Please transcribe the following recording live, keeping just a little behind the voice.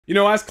You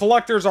know, as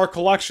collectors, our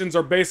collections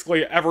are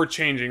basically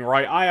ever-changing,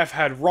 right? I have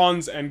had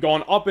runs and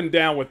gone up and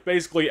down with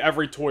basically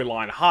every toy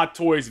line. Hot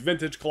Toys,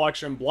 Vintage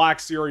Collection, Black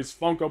Series,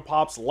 Funko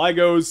Pops,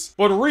 Legos.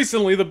 But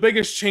recently, the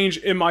biggest change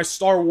in my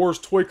Star Wars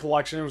toy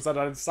collection was that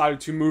I decided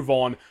to move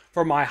on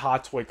for my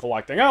hot toy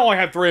collecting. I only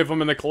had 3 of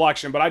them in the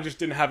collection, but I just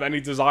didn't have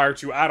any desire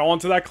to add on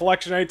to that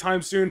collection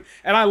anytime soon,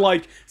 and I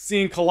like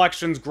seeing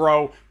collections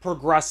grow,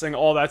 progressing,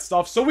 all that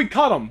stuff, so we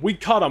cut them,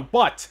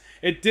 but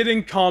it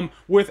didn't come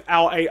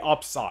without a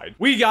upside.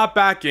 We got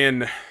back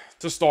in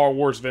to Star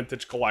Wars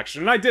Vintage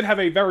Collection, and I did have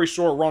a very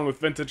short run with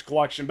Vintage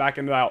Collection back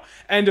in about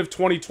end of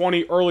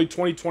 2020, early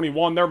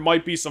 2021. There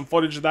might be some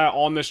footage of that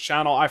on this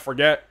channel, I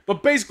forget.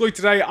 But basically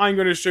today, I'm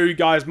going to show you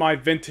guys my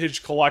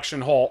Vintage Collection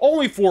haul.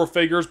 Only 4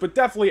 figures, but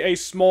definitely a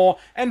small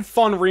and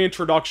fun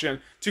reintroduction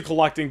to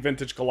collecting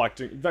vintage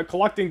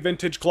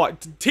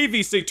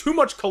TVC, too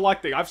much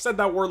collecting. I've said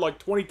that word like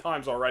 20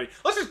 times already.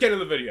 Let's just get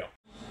into the video.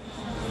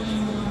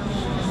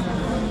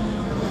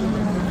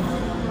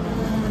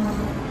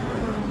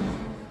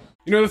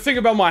 You know, the thing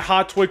about my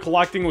hot toy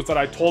collecting was that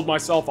I told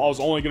myself I was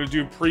only going to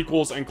do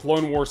prequels and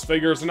Clone Wars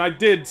figures, and I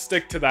did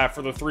stick to that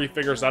for the 3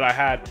 figures that I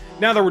had.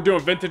 Now that we're doing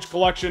Vintage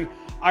Collection,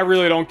 I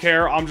really don't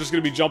care. I'm just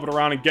going to be jumping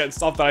around and getting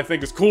stuff that I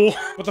think is cool.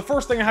 But the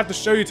first thing I have to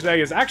show you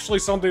today is actually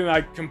something that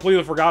I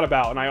completely forgot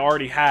about and I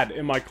already had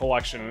in my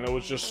collection, and it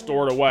was just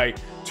stored away.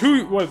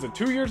 2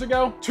 years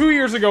ago? 2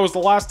 years ago was the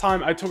last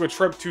time I took a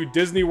trip to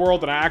Disney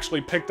World and I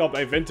actually picked up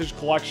a Vintage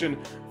Collection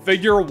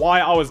figure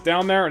while I was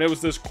down there, and it was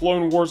this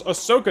Clone Wars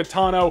Ahsoka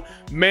Tano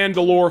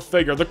Mandalore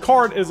figure. The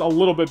card is a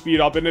little bit beat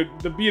up, and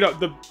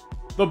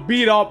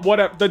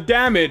the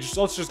damage,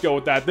 let's just go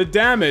with that. The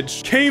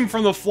damage came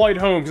from the flight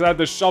home because I had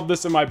to shove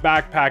this in my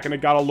backpack and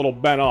it got a little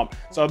bent up.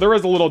 So there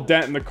is a little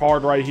dent in the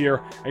card right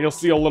here, and you'll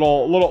see a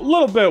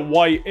little bit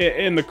white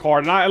in the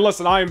card. And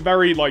listen, I am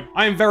very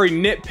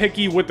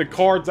nitpicky with the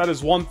cards. That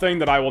is one thing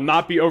that I will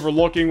not be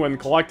overlooking when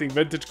collecting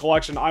Vintage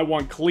Collection. I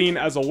want clean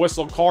as a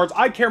whistle cards.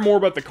 I care more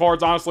about the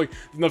cards, honestly,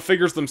 than the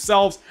figures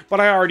themselves, but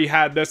I already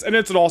had this, and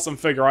it's an awesome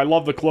figure. I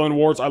love the Clone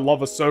Wars. I love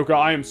Ahsoka.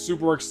 I am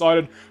super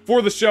excited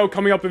for the show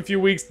coming up in a few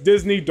weeks.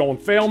 Disney, don't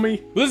fail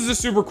me. But this is a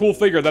super cool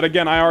figure that,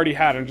 again, I already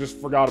had and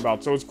just forgot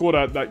about. So it's cool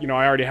that you know,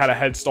 I already had a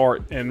head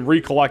start in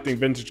recollecting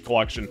Vintage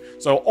Collection.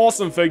 So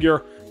awesome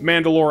figure.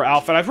 Mandalore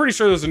outfit. I'm pretty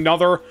sure there's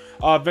another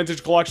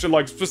Vintage Collection,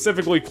 like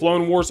specifically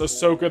Clone Wars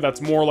Ahsoka,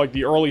 that's more like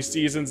the early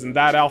seasons in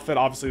that outfit.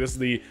 Obviously, this is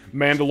the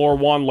Mandalore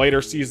one,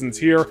 later seasons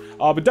here.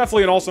 But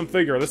definitely an awesome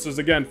figure. This is,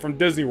 again, from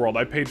Disney World.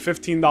 I paid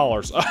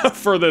 $15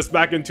 for this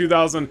back in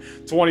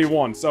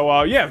 2021.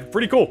 So, yeah,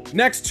 pretty cool.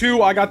 Next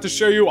 2 I got to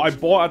show you, I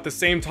bought at the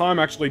same time.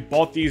 Actually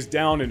bought these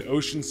down in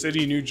Ocean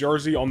City, New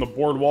Jersey on the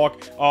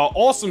boardwalk.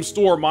 Awesome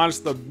store, minus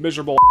the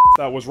miserable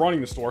that was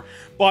running the store.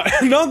 But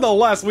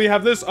nonetheless, we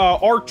have this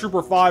ARC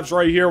Trooper 5s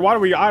right here. Why do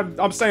we,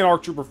 I'm saying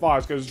ARC Trooper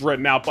 5s because it's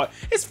written out, but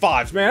it's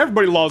 5s, man.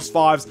 Everybody loves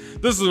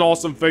 5s. This is an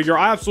awesome figure.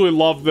 I absolutely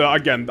love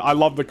again, I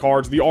love the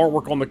cards. The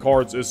artwork on the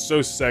cards is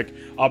so sick.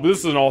 But this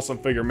is an awesome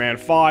figure, man.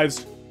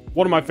 5s.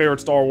 One of my favorite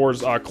Star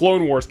Wars,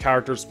 Clone Wars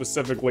characters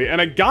specifically,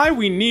 and a guy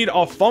we need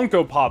a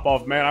Funko Pop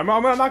of, man. I'm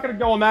not going to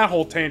go on that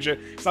whole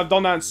tangent, because I've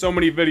done that in so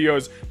many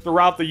videos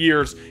throughout the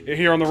years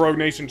here on the Rogue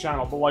Nation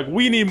channel, but like,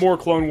 we need more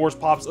Clone Wars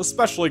Pops,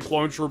 especially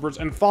Clone Troopers,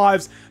 and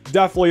 5s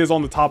definitely is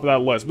on the top of that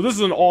list. But this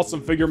is an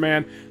awesome figure,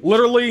 man.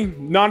 Literally,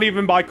 not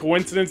even by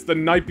coincidence, the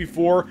night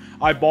before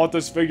I bought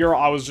this figure,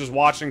 I was just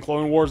watching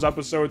Clone Wars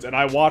episodes, and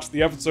I watched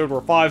the episode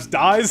where 5s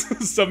dies,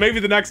 so maybe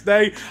the next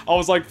day, I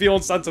was like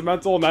feeling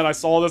sentimental, and then I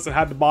saw this and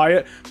had to buy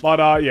it.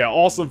 But yeah,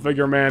 awesome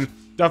figure, man.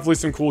 Definitely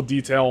some cool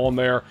detail on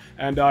there.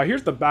 And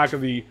here's the back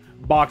of the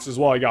box as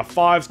well. You got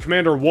 5s,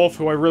 Commander Wolf,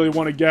 who I really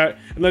want to get,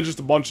 and then just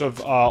a bunch of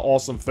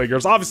awesome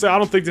figures. Obviously, I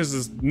don't think this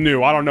is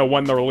new. I don't know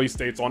when the release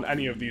dates on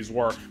any of these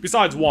were,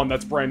 besides one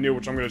that's brand new,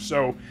 which I'm going to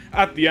show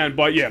at the end.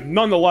 But yeah,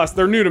 nonetheless,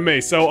 they're new to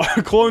me. So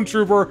Clone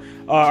Trooper,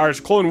 or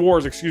Clone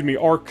Wars, excuse me,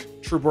 ARC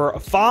Trooper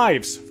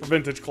 5s for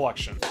Vintage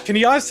Collection. Can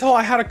you guys tell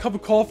I had a cup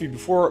of coffee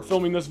before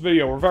filming this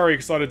video? We're very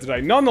excited today.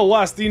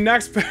 Nonetheless, the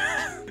next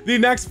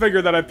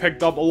figure that I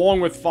picked up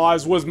along with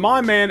 5s was my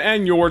man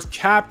and yours,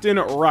 Captain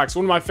Rex.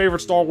 One of my favorite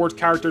Star Wars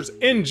characters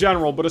in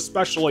general, but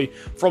especially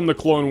from the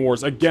Clone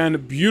Wars.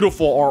 Again,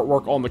 beautiful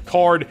artwork on the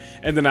card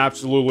and an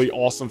absolutely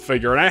awesome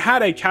figure. And I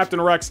had a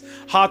Captain Rex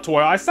hot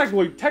toy. I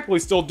technically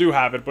still do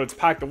have it, but it's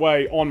packed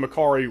away on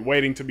Macari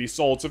waiting to be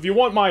sold. So if you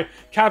want my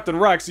Captain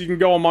Rex, you can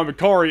go on my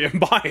Macari and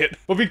buy it.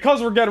 But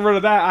because we're getting rid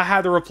of that, I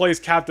had to replace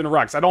Captain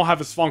Rex. I don't have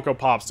his Funko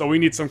Pop, so we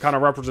need some kind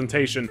of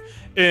representation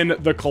in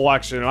the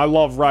collection. And I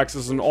love Rex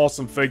as an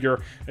awesome figure.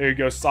 There you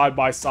go, side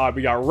by side.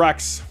 We got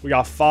Rex, we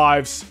got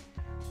 5s.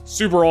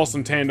 Super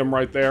awesome tandem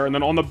right there. And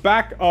then on the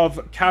back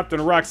of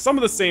Captain Rex, some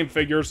of the same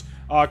figures,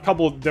 a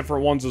couple of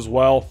different ones as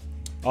well.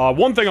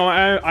 One thing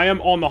I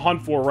am on the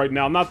hunt for right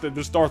now, not that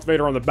this Darth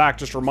Vader on the back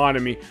just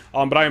reminded me,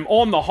 but I am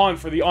on the hunt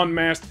for the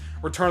unmasked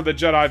Return of the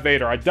Jedi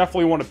Vader. I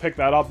definitely want to pick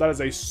that up. That is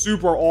a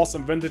super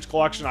awesome vintage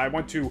collection. I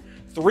went to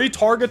 3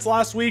 targets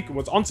last week,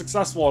 was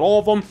unsuccessful at all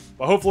of them,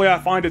 but hopefully I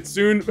find it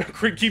soon.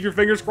 Keep your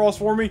fingers crossed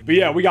for me. But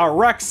yeah, we got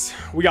Rex,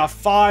 we got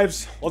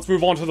 5s. Let's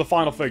move on to the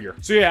final figure.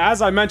 So yeah,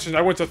 as I mentioned,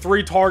 I went to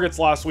 3 targets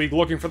last week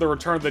looking for the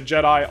Return of the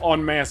Jedi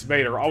Unmasked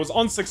Vader. I was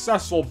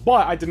unsuccessful,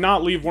 but I did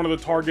not leave one of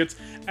the targets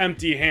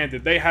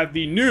empty-handed. They had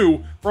the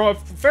new,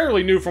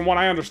 fairly new from what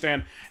I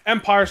understand,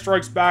 Empire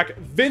Strikes Back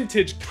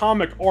vintage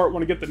comic art,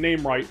 want to get the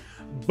name right,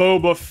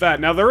 Boba Fett.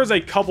 Now, there is a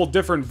couple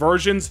different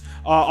versions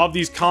of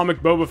these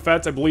comic Boba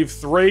Fetts, I believe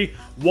 3.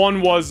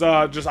 One was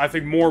just, I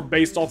think, more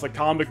based off the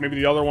comic. Maybe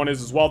the other one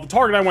is as well. The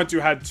Target I went to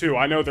had 2.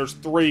 I know there's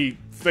 3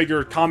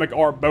 figure comic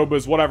art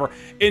Bobas, whatever,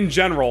 in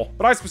general.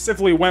 But I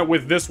specifically went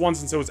with this one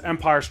since it was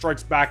Empire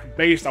Strikes Back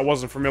based. I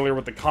wasn't familiar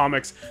with the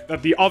comics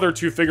that the other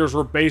 2 figures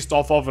were based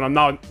off of, and I'm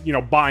not, you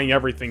know, buying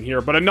everything here.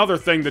 But another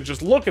thing, to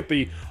just look at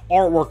the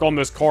artwork on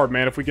this card,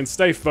 man. If we can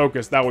stay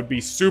focused, that would be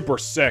super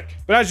sick.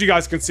 But as you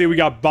guys can see, we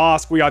got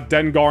Bosk, we got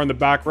Dengar in the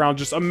background.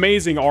 Just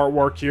amazing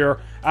artwork here.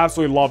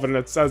 Absolutely love it. And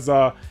it says,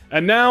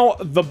 and now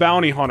the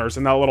Bounty Hunters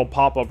in that little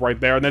pop-up right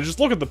there. And then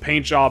just look at the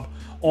paint job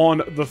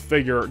on the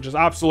figure. Just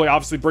absolutely,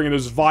 obviously bringing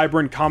those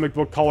vibrant comic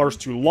book colors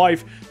to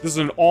life. This is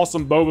an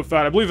awesome Boba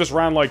Fett. I believe this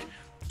ran like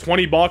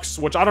 20 bucks,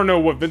 which I don't know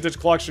what vintage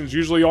collections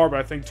usually are, but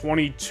I think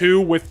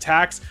 22 with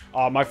tax.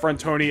 My friend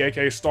Tony,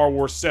 aka Star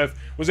Wars Sith,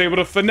 was able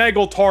to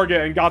finagle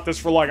Target and got this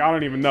for like, I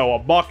don't even know,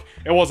 $1.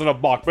 It wasn't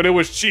 $1, but it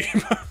was cheap.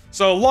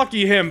 So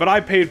lucky him, but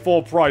I paid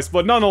full price.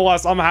 But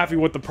nonetheless, I'm happy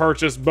with the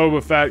purchase.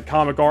 Boba Fett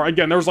comic art.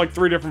 Again, there was like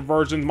 3 different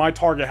versions. My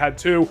Target had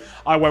 2.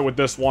 I went with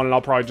this one, and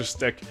I'll probably just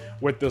stick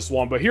with this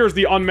one. But here's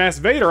the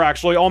Unmasked Vader,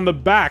 actually, on the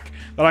back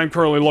that I'm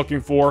currently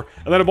looking for.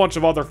 And then a bunch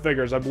of other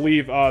figures. I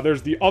believe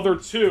there's the other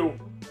 2.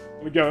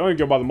 Let me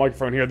go by the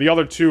microphone here. The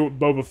other 2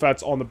 Boba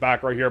Fett's on the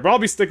back right here. But I'll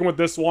be sticking with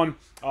this one.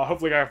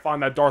 Hopefully I can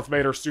find that Darth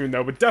Vader soon,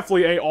 though. But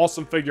definitely a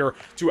awesome figure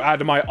to add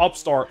to my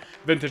Upstart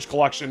Vintage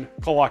Collection.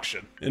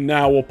 And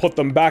now we'll put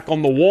them back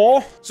on the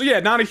wall. So yeah,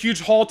 not a huge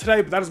haul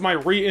today, but that is my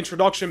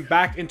reintroduction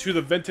back into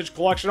the Vintage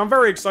Collection. I'm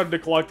very excited to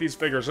collect these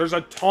figures. There's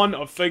a ton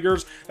of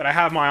figures that I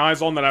have my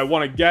eyes on that I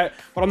want to get,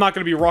 but I'm not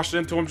going to be rushing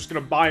into them. I'm just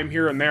going to buy them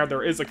here and there.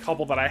 There is a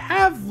couple that I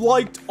have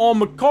liked on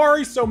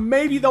Makari, so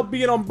maybe there'll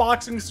be an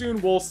unboxing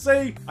soon. We'll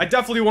see. I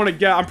definitely want to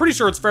get, I'm pretty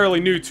sure it's fairly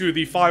new too,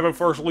 the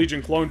 501st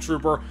Legion Clone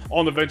Trooper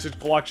on the Vintage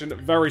Collection.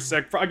 Very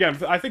sick. Again,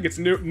 I think it's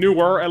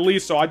newer at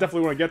least, so I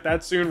definitely want to get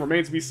that soon.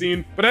 Remains to be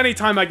seen. But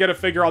anytime I get a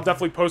figure, I'll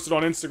definitely post it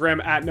on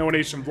Instagram at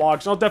NoNation Vlogs,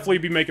 and I'll definitely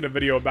be making a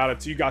video about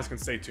it, so you guys can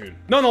stay tuned.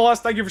 Nonetheless,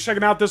 thank you for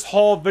checking out this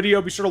haul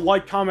video. Be sure to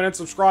like, comment, and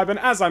subscribe. And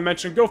as I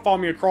mentioned, go follow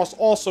me across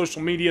all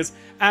social medias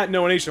at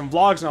NoNation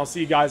Vlogs, and I'll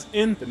see you guys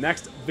in the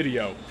next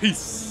video.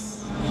 Peace.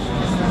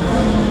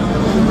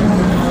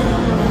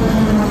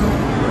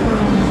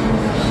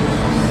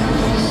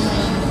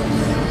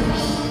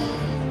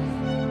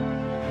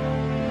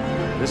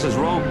 This is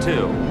Rogue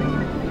 2.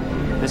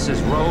 This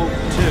is Rogue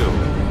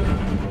 2.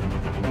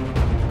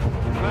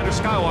 Commander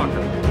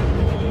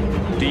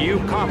Skywalker, do you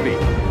copy?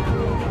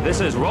 This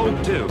is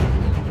Rogue 2.